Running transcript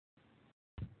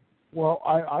Well,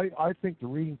 I think the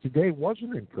reading today was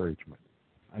an encouragement.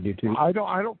 I do too. I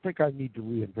don't think I need to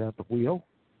reinvent the wheel.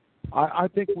 I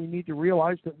think we need to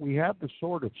realize that we have the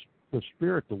sword of the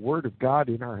Spirit, the Word of God,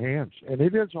 in our hands, and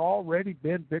it has already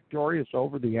been victorious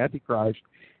over the Antichrist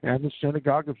and the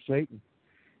synagogue of Satan.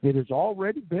 It has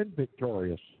already been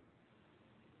victorious.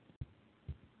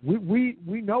 We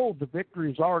know the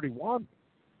victory is already won.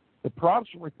 The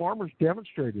Protestant reformers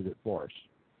demonstrated it for us.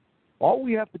 All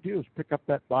we have to do is pick up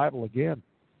that Bible again,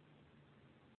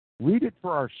 read it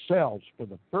for ourselves for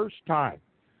the first time.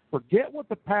 Forget what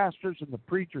the pastors and the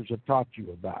preachers have taught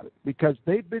you about it, because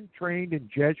they've been trained in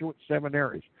Jesuit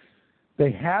seminaries. They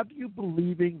have you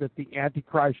believing that the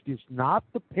Antichrist is not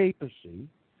the papacy.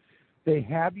 They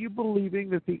have you believing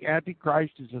that the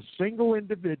Antichrist is a single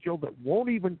individual that won't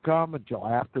even come until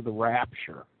after the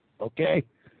rapture. Okay?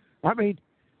 I mean,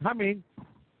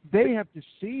 they have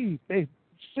deceived. They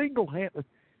single-handedly,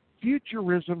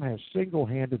 Futurism has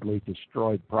single-handedly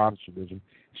destroyed Protestantism.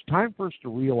 It's time for us to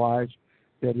realize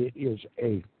that it is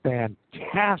a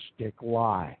fantastic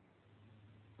lie.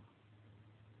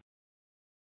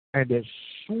 And as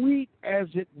sweet as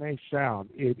it may sound,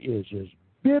 it is as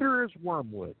bitter as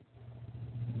wormwood.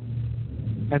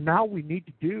 And now we need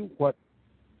to do what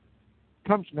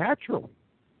comes naturally.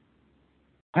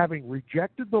 Having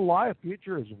rejected the lie of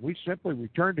Futurism, we simply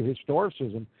return to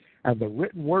historicism and the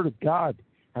written word of God,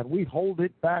 and we hold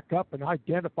it back up and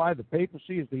identify the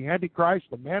papacy as the Antichrist,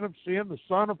 the man of sin, the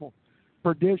son of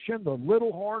perdition, the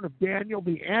little horn of Daniel,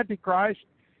 the Antichrist,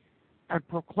 and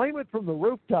proclaim it from the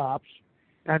rooftops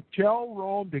and tell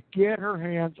Rome to get her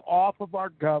hands off of our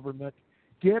government,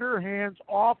 get her hands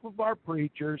off of our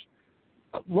preachers.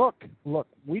 Look,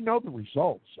 we know the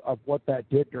results of what that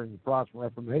did during the Protestant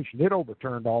Reformation. It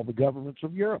overturned all the governments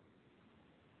of Europe.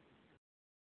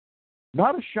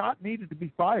 Not a shot needed to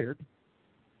be fired.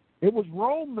 It was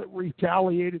Rome that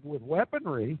retaliated with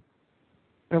weaponry.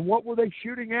 And what were they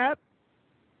shooting at?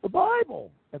 The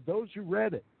Bible and those who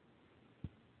read it.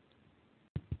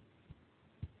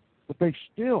 But they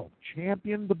still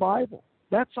championed the Bible.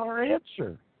 That's our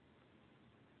answer.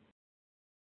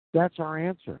 That's our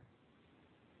answer.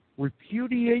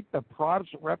 Repudiate the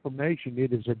Protestant Reformation.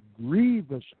 It is a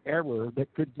grievous error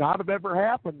that could not have ever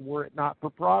happened were it not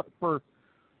for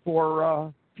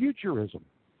Futurism.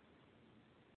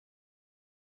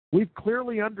 We've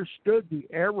clearly understood the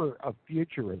error of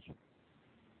Futurism.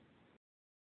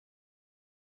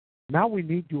 Now we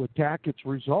need to attack its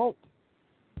result.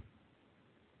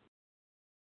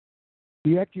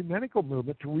 The ecumenical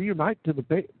movement to reunite to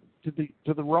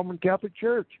the Roman Catholic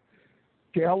Church,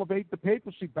 to elevate the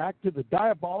papacy back to the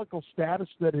diabolical status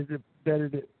that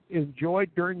it enjoyed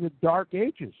during the Dark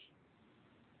Ages.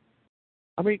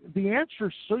 I mean, the answer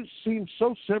seems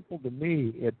so simple to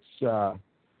me. It's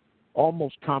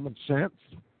almost common sense.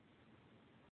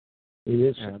 It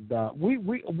is, and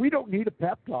we don't need a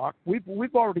pep talk.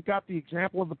 We've already got the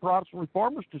example of the Protestant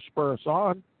reformers to spur us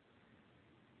on.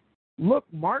 Look,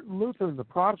 Martin Luther and the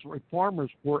Protestant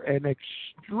reformers were an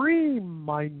extreme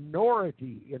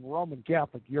minority in Roman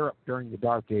Catholic Europe during the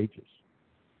Dark Ages.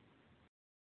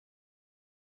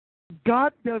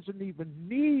 God doesn't even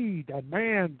need a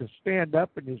man to stand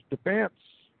up in his defense.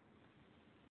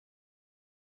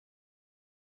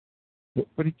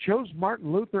 But he chose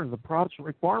Martin Luther and the Protestant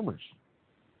reformers,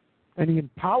 and he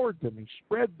empowered them. He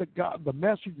spread the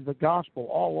message of the gospel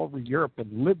all over Europe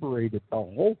and liberated the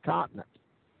whole continent.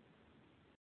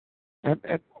 And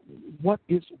what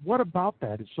about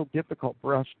that is so difficult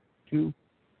for us to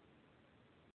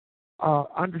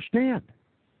understand?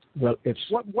 Well, it's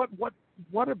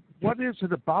what is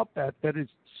it about that it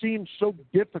seems so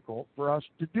difficult for us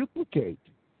to duplicate?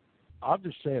 I'll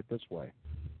just say it this way.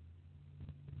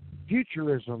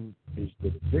 Futurism is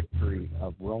the victory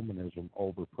of Romanism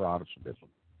over Protestantism.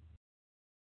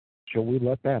 Shall we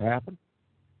let that happen?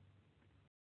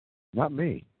 Not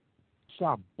me. It's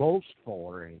not boastful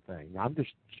or anything. I'm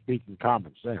just speaking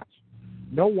common sense.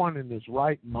 No one in his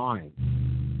right mind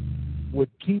would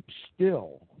keep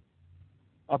still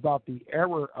about the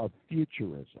error of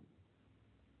Futurism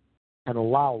and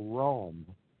allow Rome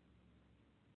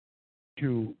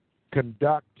to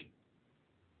conduct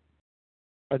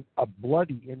a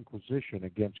bloody inquisition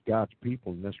against God's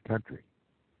people in this country,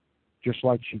 just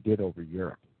like she did over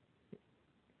Europe.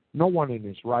 No one in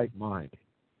his right mind.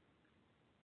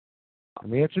 I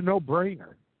mean, it's a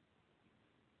no-brainer.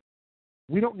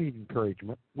 We don't need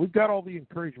encouragement. We've got all the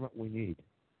encouragement we need.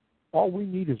 All we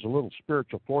need is a little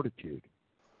spiritual fortitude.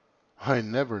 I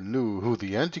never knew who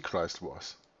the Antichrist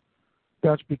was.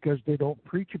 That's because they don't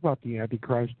preach about the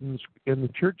Antichrist in the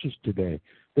churches today.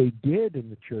 They did in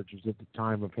the churches at the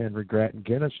time of Henry Grattan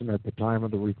Guinness and at the time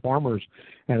of the Reformers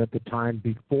and at the time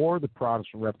before the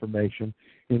Protestant Reformation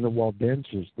in the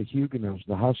Waldenses, the Huguenots,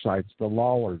 the Hussites, the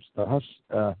Lollards,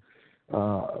 the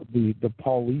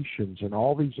Paulicians, and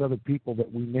all these other people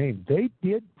that we named. They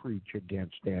did preach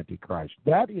against Antichrist.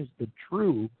 That is the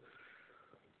true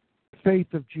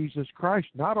faith of Jesus Christ.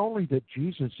 Not only that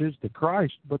Jesus is the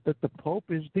Christ, but that the Pope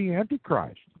is the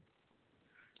Antichrist.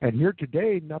 And here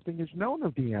today, nothing is known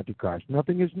of the Antichrist.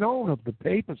 Nothing is known of the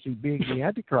papacy being the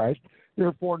Antichrist.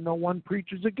 Therefore, no one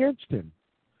preaches against him.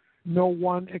 No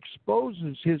one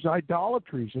exposes his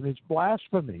idolatries and his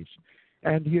blasphemies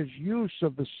and his use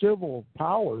of the civil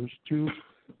powers to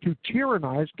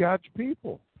tyrannize God's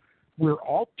people. We're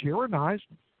all tyrannized.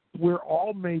 We're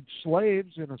all made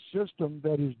slaves in a system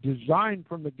that is designed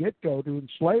from the get-go to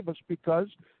enslave us because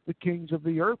the kings of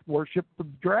the earth worship the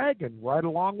dragon right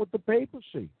along with the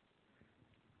papacy.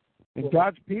 And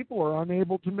God's people are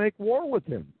unable to make war with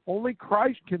him. Only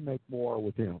Christ can make war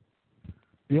with him.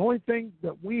 The only thing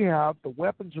that we have, the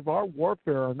weapons of our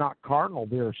warfare are not carnal.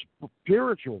 They're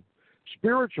spiritual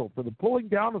for the pulling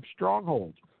down of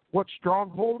strongholds. What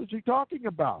stronghold is he talking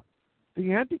about?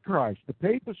 The Antichrist, the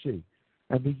papacy,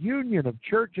 and the union of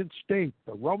church and state,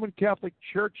 the Roman Catholic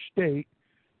Church state,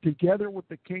 together with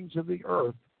the kings of the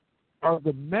earth, are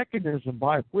the mechanism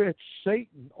by which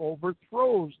Satan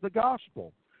overthrows the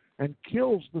gospel and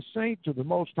kills the saints of the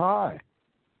Most High.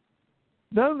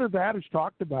 None of that is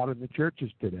talked about in the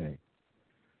churches today.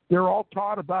 They're all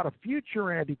taught about a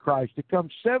future Antichrist that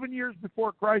comes 7 years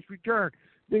before Christ's return.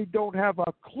 They don't have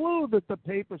a clue that the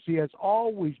papacy has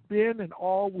always been and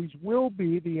always will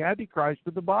be the Antichrist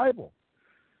of the Bible.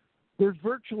 There's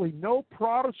virtually no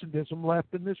Protestantism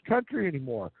left in this country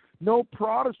anymore. No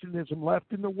Protestantism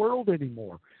left in the world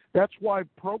anymore. That's why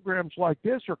programs like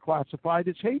this are classified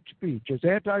as hate speech, as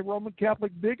anti-Roman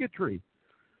Catholic bigotry.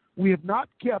 We have not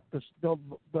kept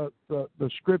the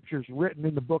scriptures written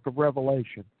in the book of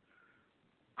Revelation.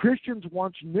 Christians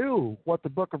once knew what the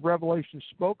book of Revelation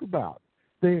spoke about.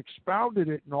 They expounded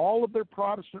it in all of their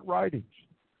Protestant writings.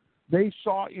 They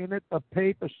saw in it the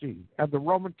papacy and the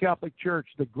Roman Catholic Church,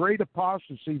 the great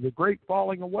apostasy, the great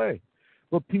falling away.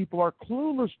 But people are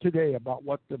clueless today about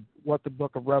what the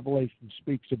book of Revelation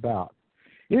speaks about.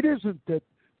 It isn't that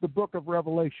the book of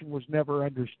Revelation was never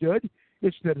understood.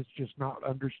 It's that it's just not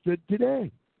understood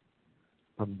today.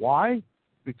 And why?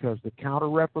 Because the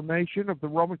Counter-Reformation of the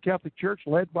Roman Catholic Church,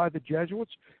 led by the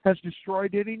Jesuits, has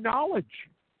destroyed any knowledge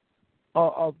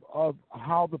of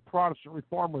how the Protestant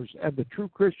reformers and the true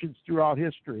Christians throughout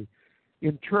history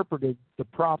interpreted the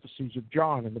prophecies of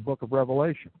John in the book of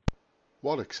Revelation.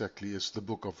 What exactly is the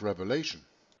book of Revelation?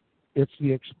 It's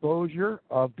the exposure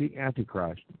of the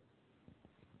Antichrist,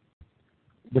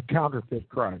 the counterfeit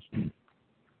Christ.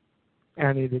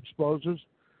 And it exposes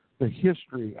the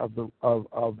history of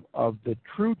the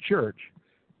true church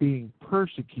being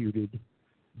persecuted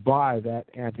by that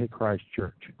Antichrist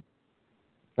church.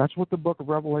 That's what the book of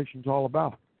Revelation is all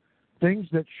about. Things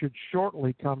that should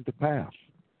shortly come to pass.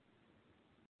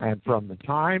 And from the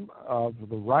time of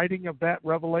the writing of that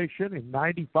revelation in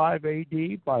 95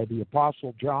 A.D. by the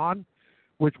Apostle John,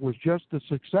 which was just the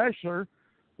successor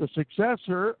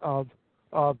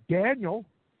of Daniel,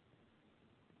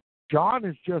 John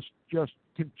is just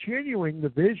continuing the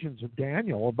visions of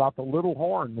Daniel about the little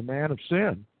horn, the man of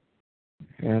sin.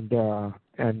 And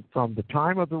from the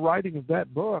time of the writing of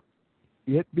that book,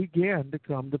 it began to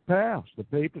come to pass. The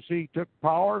papacy took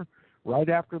power right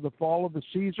after the fall of the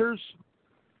Caesars,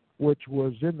 which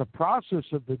was in the process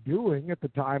of the doing at the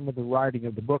time of the writing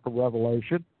of the book of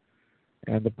Revelation.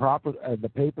 And the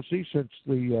papacy since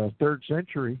the 3rd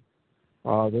century,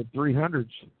 the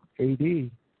 300s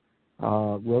A.D.,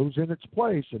 rose in its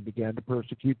place and began to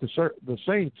persecute the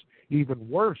saints even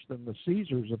worse than the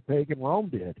Caesars of pagan Rome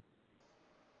did.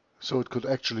 So it could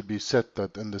actually be said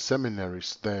that in the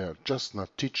seminaries they're just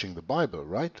not teaching the Bible,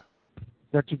 right?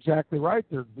 That's exactly right.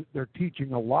 They're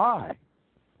teaching a lie.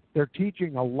 They're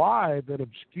teaching a lie that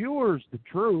obscures the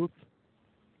truth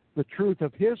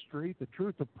of history, the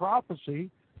truth of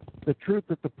prophecy, the truth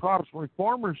that the Protestant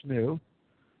reformers knew.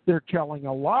 They're telling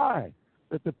a lie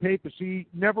that the papacy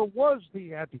never was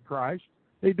the Antichrist.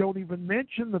 They don't even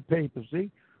mention the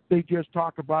papacy. They just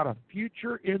talk about a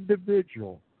future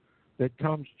individual that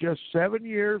comes just 7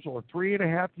 years or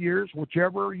 3.5 years,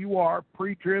 whichever you are,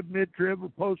 pre-trib, mid-trib, or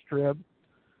post-trib.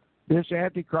 This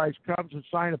Antichrist comes and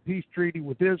signs a peace treaty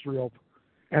with Israel,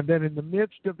 and then in the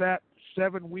midst of that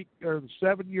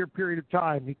 7-year period of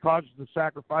time, he causes the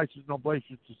sacrifices and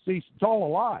oblations to cease. It's all a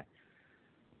lie.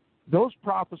 Those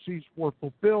prophecies were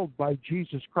fulfilled by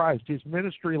Jesus Christ. His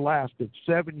ministry lasted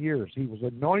 7 years. He was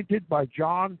anointed by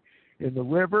John in the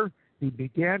river. He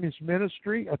began his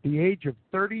ministry at the age of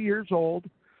 30 years old.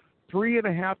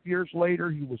 3.5 years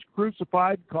later, he was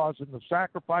crucified, causing the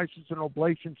sacrifices and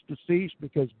oblations to cease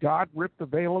because God ripped the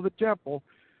veil of the temple.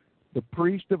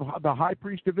 The high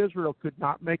priest of Israel could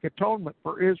not make atonement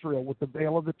for Israel with the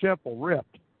veil of the temple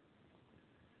ripped.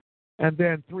 And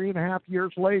then 3.5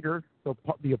 years later,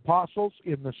 the apostles,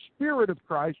 in the Spirit of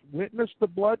Christ, witnessed the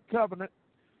blood covenant,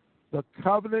 the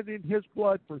covenant in his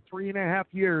blood for 3.5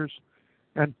 years,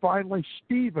 and finally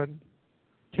Stephen,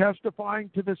 testifying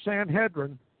to the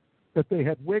Sanhedrin that they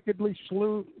had wickedly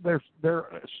slain their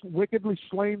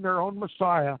own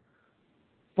Messiah,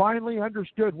 finally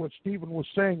understood what Stephen was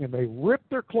saying, and they ripped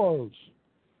their clothes.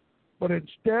 But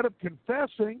instead of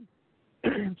confessing,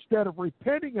 instead of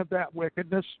repenting of that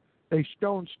wickedness, they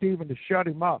stoned Stephen to shut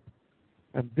him up.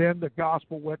 And then the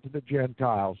gospel went to the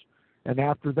Gentiles. And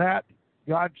after that,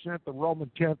 God sent the Roman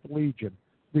 10th Legion,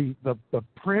 the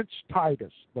Prince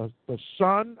Titus, the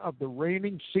son of the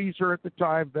reigning Caesar at the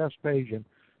time, Vespasian,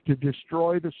 to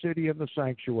destroy the city and the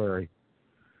sanctuary.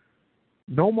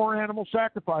 No more animal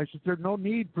sacrifices. There's no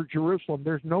need for Jerusalem.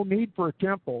 There's no need for a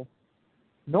temple.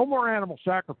 No more animal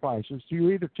sacrifices.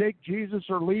 You either take Jesus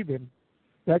or leave him.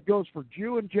 That goes for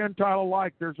Jew and Gentile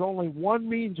alike. There's only one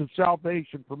means of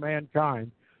salvation for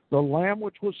mankind. The Lamb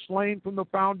which was slain from the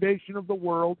foundation of the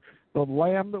world, the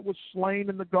Lamb that was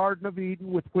slain in the Garden of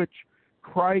Eden, with which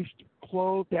Christ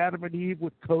clothed Adam and Eve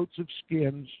with coats of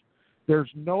skins.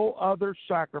 There's no other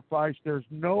sacrifice. There's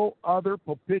no other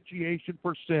propitiation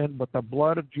for sin but the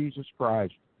blood of Jesus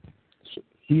Christ.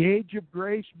 The age of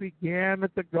grace began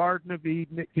at the Garden of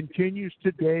Eden. It continues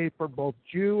today for both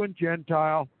Jew and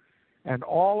Gentile. And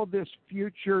all of this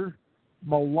future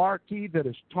malarkey that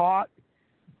is taught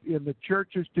in the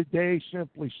churches today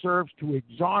simply serves to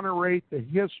exonerate the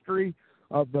history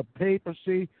of the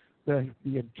papacy, the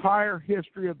entire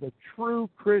history of the true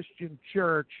Christian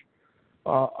church,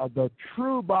 of the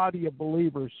true body of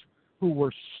believers who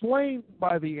were slain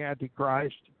by the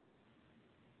Antichrist,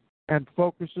 and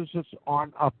focuses us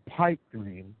on a pipe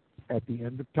dream at the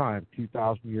end of time,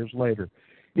 2,000 years later.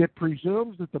 It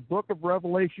presumes that the book of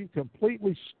Revelation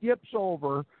completely skips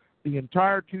over the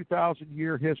entire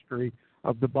 2,000-year history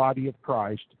of the body of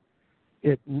Christ.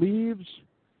 It leaves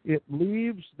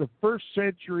the first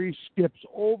century, skips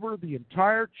over the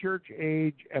entire church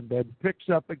age, and then picks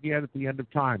up again at the end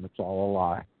of time. It's all a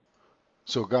lie.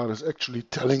 So God is actually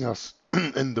telling us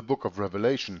in the book of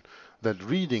Revelation that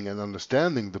reading and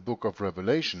understanding the book of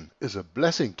Revelation is a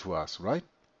blessing to us, right?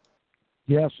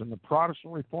 Yes, and the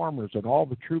Protestant reformers and all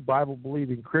the true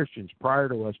Bible-believing Christians prior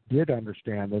to us did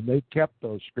understand, and they kept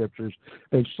those scriptures.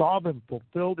 They saw them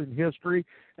fulfilled in history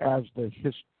as the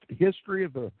history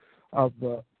of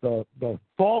the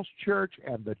false church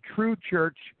and the true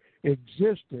church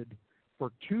existed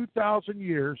for 2,000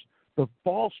 years. The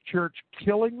false church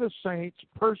killing the saints,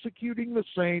 persecuting the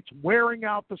saints, wearing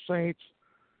out the saints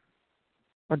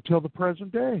until the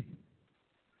present day.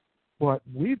 But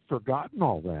we've forgotten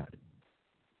all that.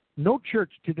 No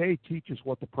church today teaches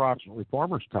what the Protestant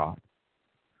reformers taught.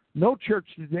 No church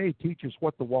today teaches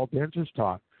what the Waldenses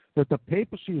taught, that the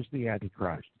papacy is the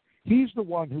Antichrist. He's the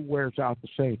one who wears out the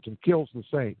saints and kills the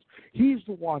saints. He's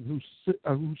the one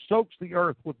who soaks the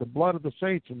earth with the blood of the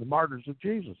saints and the martyrs of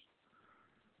Jesus.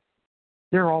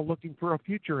 They're all looking for a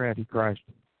future Antichrist.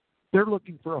 They're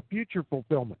looking for a future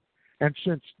fulfillment. And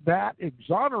since that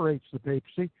exonerates the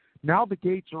papacy, now the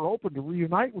gates are open to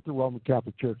reunite with the Roman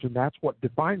Catholic Church, and that's what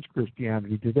defines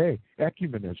Christianity today,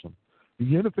 ecumenism. The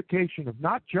unification of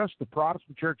not just the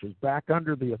Protestant churches back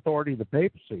under the authority of the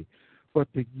papacy, but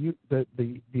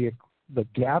the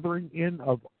gathering in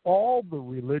of all the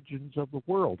religions of the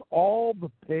world, all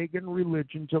the pagan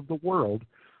religions of the world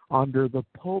under the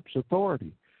Pope's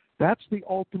authority. That's the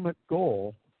ultimate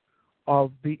goal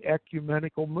of the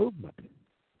ecumenical movement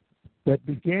that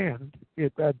began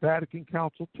at Vatican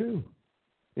Council II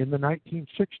in the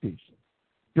 1960s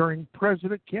during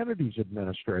President Kennedy's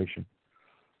administration.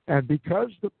 And because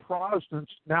the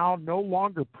Protestants now no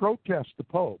longer protest the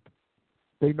Pope,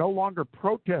 they no longer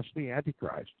protest the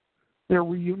Antichrist, they're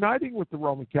reuniting with the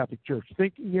Roman Catholic Church,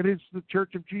 thinking it is the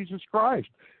Church of Jesus Christ,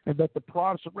 and that the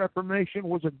Protestant Reformation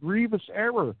was a grievous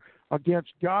error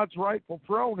against God's rightful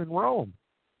throne in Rome.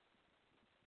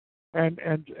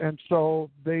 And so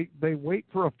they wait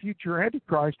for a future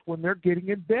Antichrist when they're getting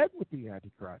in bed with the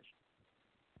Antichrist.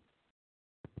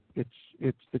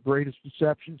 It's the greatest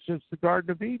deception since the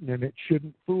Garden of Eden, and it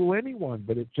shouldn't fool anyone,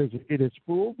 but it has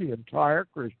fooled the entire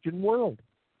Christian world.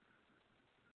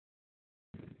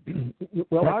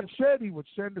 Well, God said he would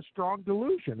send a strong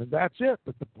delusion, and that's it.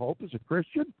 That the Pope is a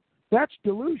Christian, that's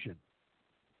delusion.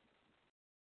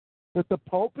 That the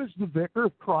Pope is the vicar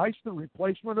of Christ, the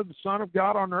replacement of the Son of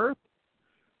God on earth,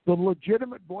 the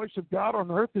legitimate voice of God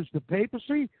on earth is the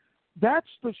papacy, that's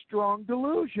the strong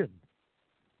delusion.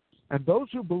 And those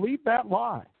who believe that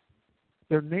lie,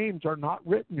 their names are not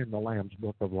written in the Lamb's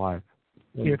Book of Life.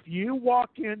 If you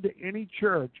walk into any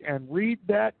church and read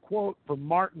that quote from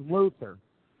Martin Luther,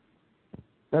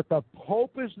 that the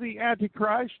Pope is the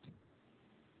Antichrist,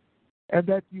 and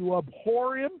that you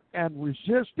abhor him and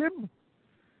resist him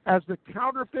as the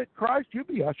counterfeit Christ, you'll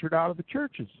be ushered out of the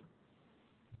churches.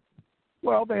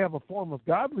 Well, they have a form of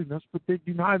godliness, but they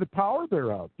deny the power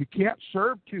thereof. You can't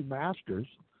serve two masters.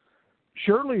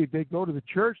 Surely they go to the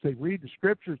church, they read the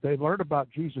scriptures, they learn about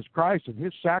Jesus Christ and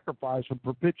his sacrifice and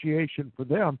propitiation for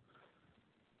them,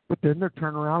 but then they're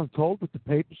turned around and told that the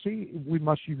papacy, we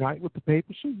must unite with the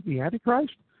papacy, the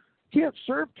Antichrist. Can't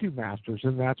serve two masters,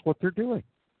 and that's what they're doing.